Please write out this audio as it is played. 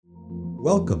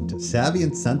Welcome to Savvy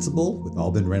and Sensible with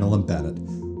Albin, Randall, and Bennett.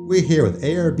 We're here with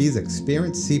ARB's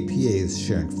experienced CPAs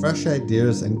sharing fresh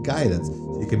ideas and guidance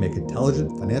so you can make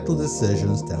intelligent financial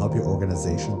decisions to help your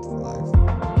organization thrive.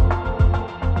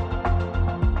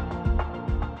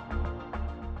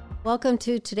 Welcome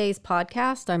to today's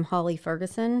podcast. I'm Holly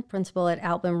Ferguson, principal at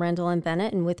Albin, Randall, and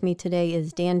Bennett, and with me today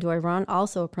is Dan Doiron,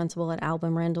 also a principal at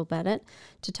Albin, Randall, Bennett,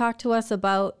 to talk to us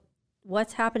about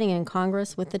what's happening in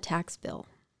Congress with the tax bill.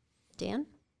 Dan?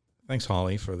 Thanks,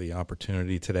 Holly, for the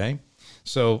opportunity today.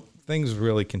 So things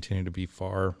really continue to be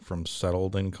far from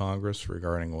settled in Congress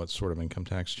regarding what sort of income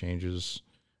tax changes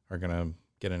are going to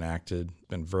get enacted.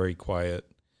 Been very quiet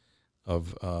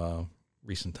of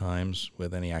recent times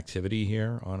with any activity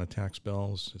here on a tax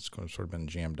bill. It's sort of been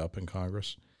jammed up in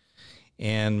Congress.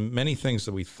 And many things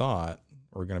that we thought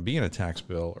were going to be in a tax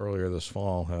bill earlier this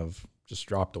fall have just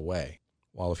dropped away,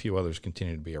 while a few others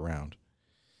continue to be around.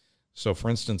 So, for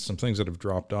instance, some things that have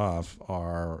dropped off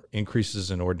are increases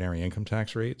in ordinary income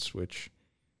tax rates, which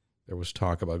there was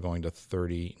talk about going to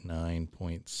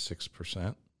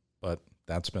 39.6%, but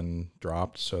that's been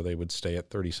dropped, so they would stay at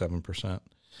 37%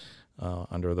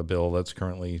 under the bill that's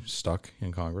currently stuck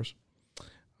in Congress.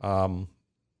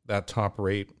 That top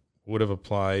rate would have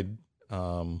applied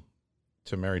to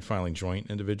married filing joint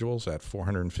individuals at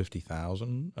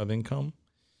 $450,000 of income.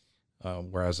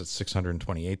 Whereas it's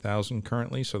 $628,000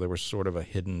 currently, so there was sort of a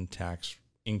hidden tax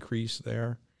increase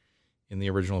there in the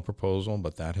original proposal,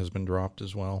 but that has been dropped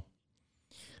as well.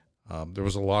 There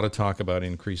was a lot of talk about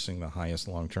increasing the highest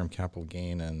long-term capital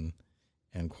gain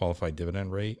and qualified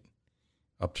dividend rate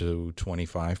up to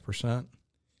 25%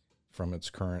 from its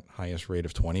current highest rate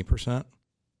of 20%.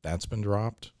 That's been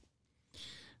dropped.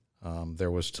 There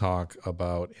was talk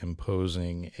about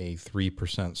imposing a 3%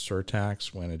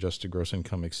 surtax when adjusted gross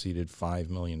income exceeded $5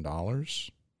 million.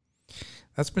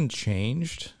 That's been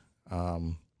changed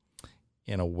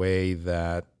in a way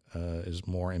that is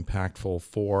more impactful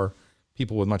for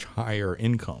people with much higher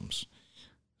incomes.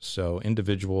 So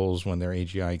individuals, when their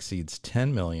AGI exceeds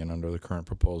 $10 million under the current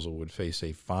proposal, would face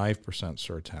a 5%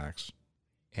 surtax,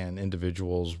 and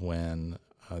individuals, when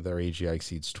their AGI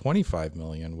exceeds $25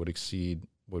 million,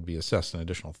 would be assessed an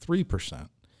additional 3%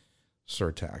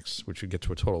 surtax, which would get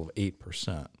to a total of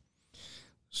 8%.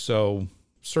 So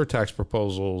surtax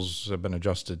proposals have been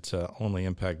adjusted to only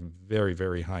impact very,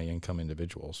 very high income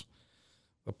individuals.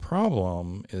 The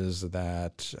problem is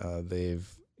that they've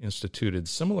instituted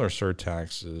similar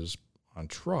surtaxes on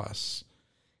trusts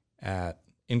at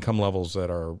income levels that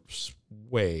are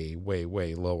way, way,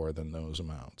 way lower than those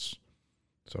amounts.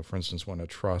 So, for instance, when a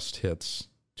trust hits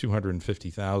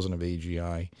 $250,000 of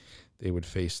AGI, they would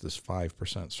face this 5%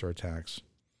 surtax.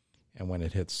 And when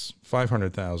it hits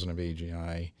 $500,000 of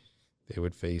AGI, they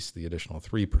would face the additional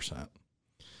 3%.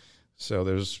 So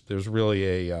there's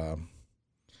really a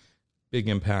big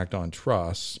impact on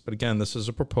trusts. But again, this is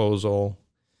a proposal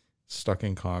stuck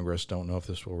in Congress. Don't know if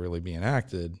this will really be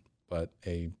enacted, but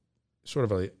a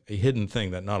sort of a hidden thing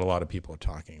that not a lot of people are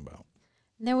talking about.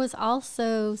 There was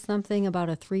also something about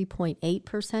a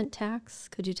 3.8% tax.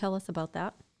 Could you tell us about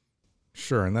that?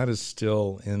 Sure, and that is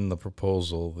still in the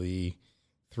proposal. The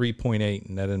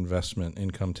 3.8 net investment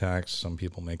income tax, some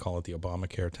people may call it the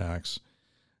Obamacare tax,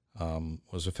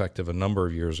 was effective a number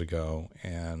of years ago,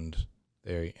 and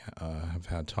they have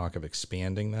had talk of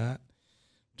expanding that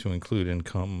to include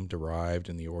income derived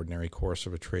in the ordinary course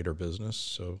of a trade or business.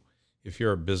 So if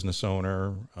you're a business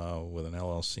owner with an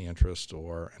LLC interest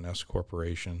or an S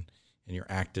corporation and you're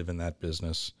active in that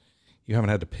business, you haven't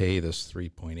had to pay this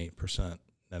 3.8%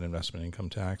 net investment income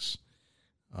tax,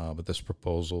 but this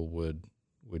proposal would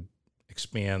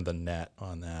expand the net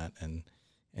on that and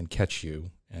catch you,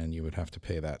 and you would have to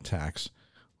pay that tax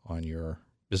on your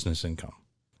business income.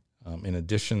 In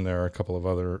addition, there are a couple of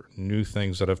other new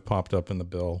things that have popped up in the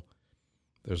bill.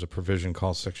 There's a provision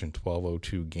called Section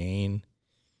 1202 gain,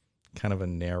 kind of a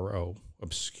narrow,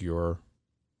 obscure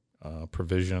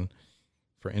provision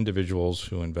for individuals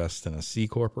who invest in a C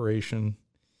corporation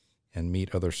and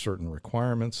meet other certain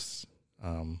requirements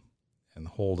and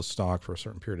hold a stock for a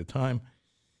certain period of time.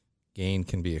 Gain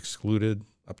can be excluded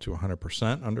up to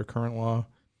 100% under current law.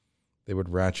 They would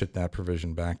ratchet that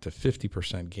provision back to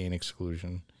 50% gain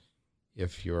exclusion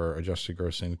if your adjusted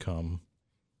gross income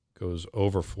goes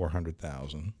over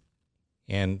 $400,000.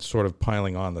 And sort of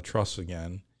piling on the trusts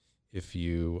again, if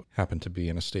you happen to be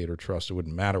in a state or trust, it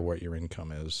wouldn't matter what your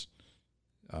income is.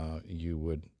 You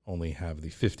would only have the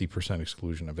 50%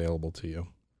 exclusion available to you.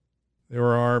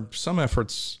 There are some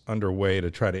efforts underway to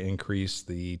try to increase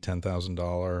the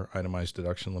 $10,000 itemized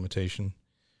deduction limitation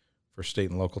for state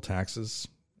and local taxes.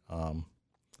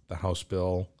 The House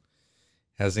bill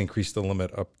has increased the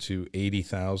limit up to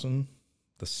 $80,000.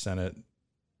 The Senate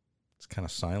is kind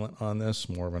of silent on this,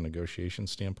 more of a negotiation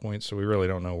standpoint. So we really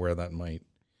don't know where that might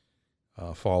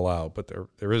fall out. But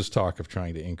there is talk of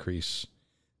trying to increase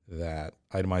that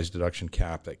itemized deduction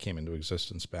cap that came into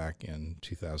existence back in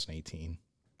 2018.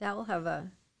 That will have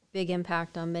a big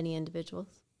impact on many individuals.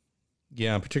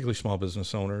 Yeah, particularly small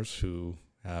business owners who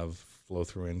have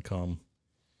flow-through income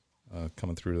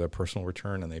coming through to their personal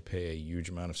return, and they pay a huge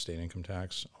amount of state income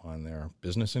tax on their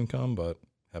business income, but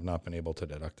have not been able to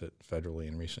deduct it federally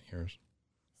in recent years.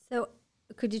 So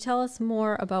could you tell us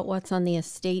more about what's on the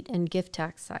estate and gift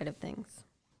tax side of things?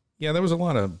 Yeah, there was a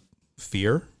lot of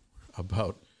fear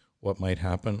about what might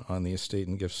happen on the estate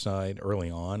and gift side early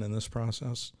on in this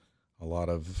process. A lot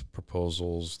of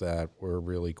proposals that were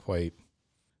really quite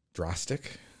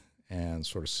drastic and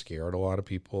sort of scared a lot of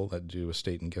people that do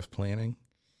estate and gift planning.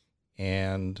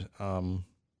 And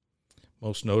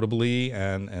most notably,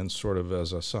 and sort of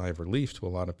as a sigh of relief to a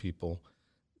lot of people,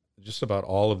 just about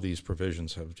all of these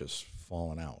provisions have just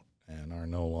fallen out and are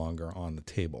no longer on the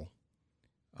table.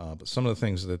 But some of the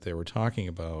things that they were talking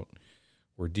about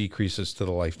were decreases to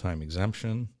the lifetime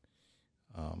exemption.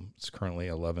 It's currently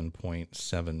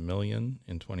 $11.7 million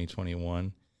in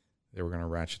 2021. They were going to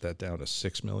ratchet that down to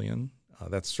 $6 million.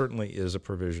 That certainly is a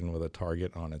provision with a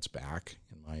target on its back,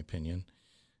 in my opinion.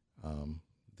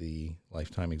 The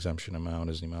lifetime exemption amount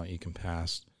is the amount you can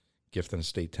pass gift and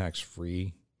estate tax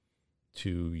free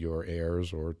to your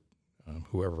heirs or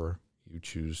whoever you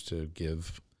choose to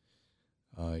give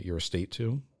your estate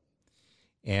to.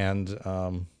 And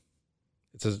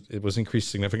it was increased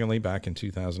significantly back in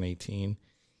 2018.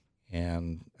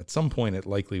 And at some point it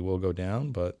likely will go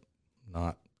down, but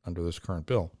not under this current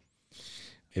bill.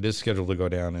 It is scheduled to go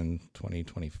down in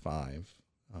 2025,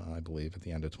 I believe, at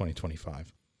the end of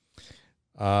 2025.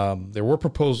 There were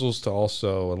proposals to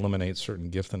also eliminate certain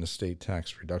gift and estate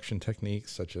tax reduction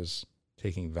techniques, such as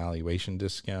taking valuation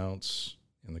discounts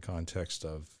in the context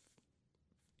of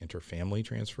interfamily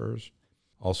transfers,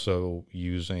 also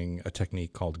using a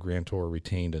technique called grantor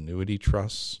retained annuity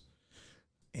trusts.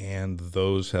 And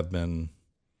those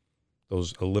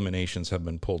eliminations have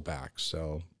been pulled back.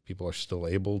 So people are still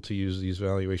able to use these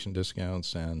valuation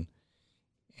discounts and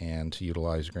to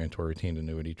utilize grantor retained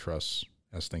annuity trusts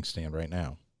as things stand right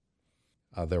now.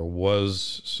 There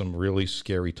was some really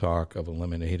scary talk of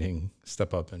eliminating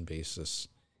step-up in basis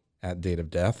at date of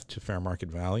death to fair market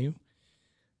value.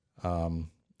 And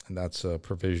that's a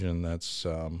provision that's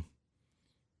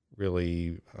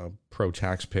really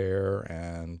pro-taxpayer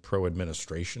and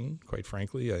pro-administration, quite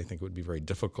frankly. I think it would be very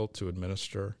difficult to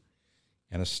administer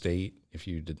an estate if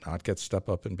you did not get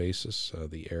step-up in basis.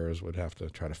 The heirs would have to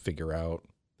try to figure out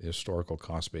the historical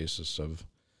cost basis of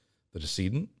the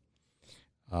decedent.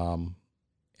 And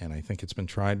I think it's been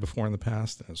tried before in the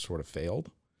past and it's sort of failed.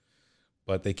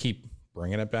 But they keep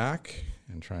bringing it back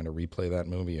and trying to replay that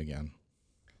movie again.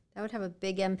 That would have a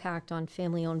big impact on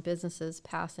family-owned businesses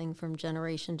passing from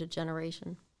generation to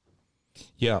generation.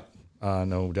 Yeah,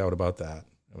 no doubt about that.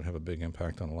 It would have a big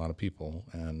impact on a lot of people.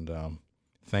 And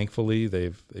thankfully,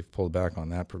 they've pulled back on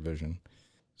that provision.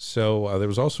 So there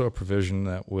was also a provision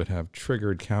that would have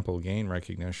triggered capital gain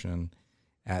recognition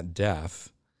at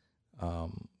death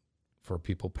for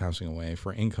people passing away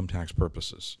for income tax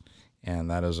purposes. And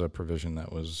that is a provision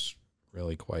that was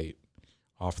really quite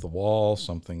off the wall,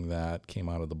 something that came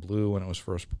out of the blue when it was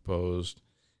first proposed.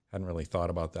 Hadn't really thought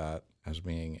about that as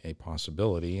being a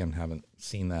possibility and haven't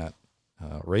seen that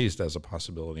raised as a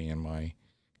possibility in my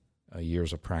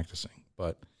years of practicing.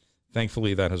 But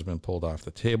thankfully that has been pulled off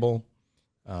the table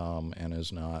and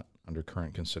is not under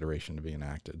current consideration to be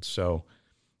enacted. So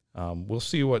we'll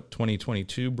see what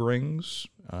 2022 brings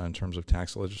in terms of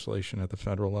tax legislation at the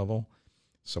federal level.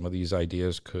 Some of these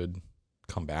ideas could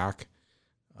come back.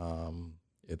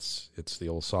 It's the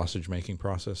old sausage making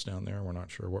process down there. We're not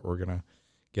sure what we're going to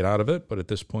get out of it, but at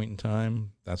this point in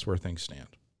time, that's where things stand.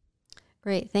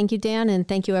 Great. Thank you, Dan, and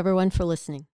thank you, everyone, for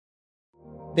listening.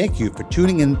 Thank you for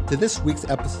tuning in to this week's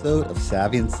episode of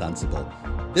Savvy and Sensible.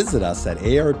 Visit us at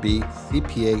arbcpa.com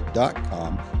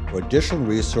for additional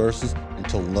resources and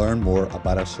to learn more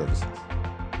about our services.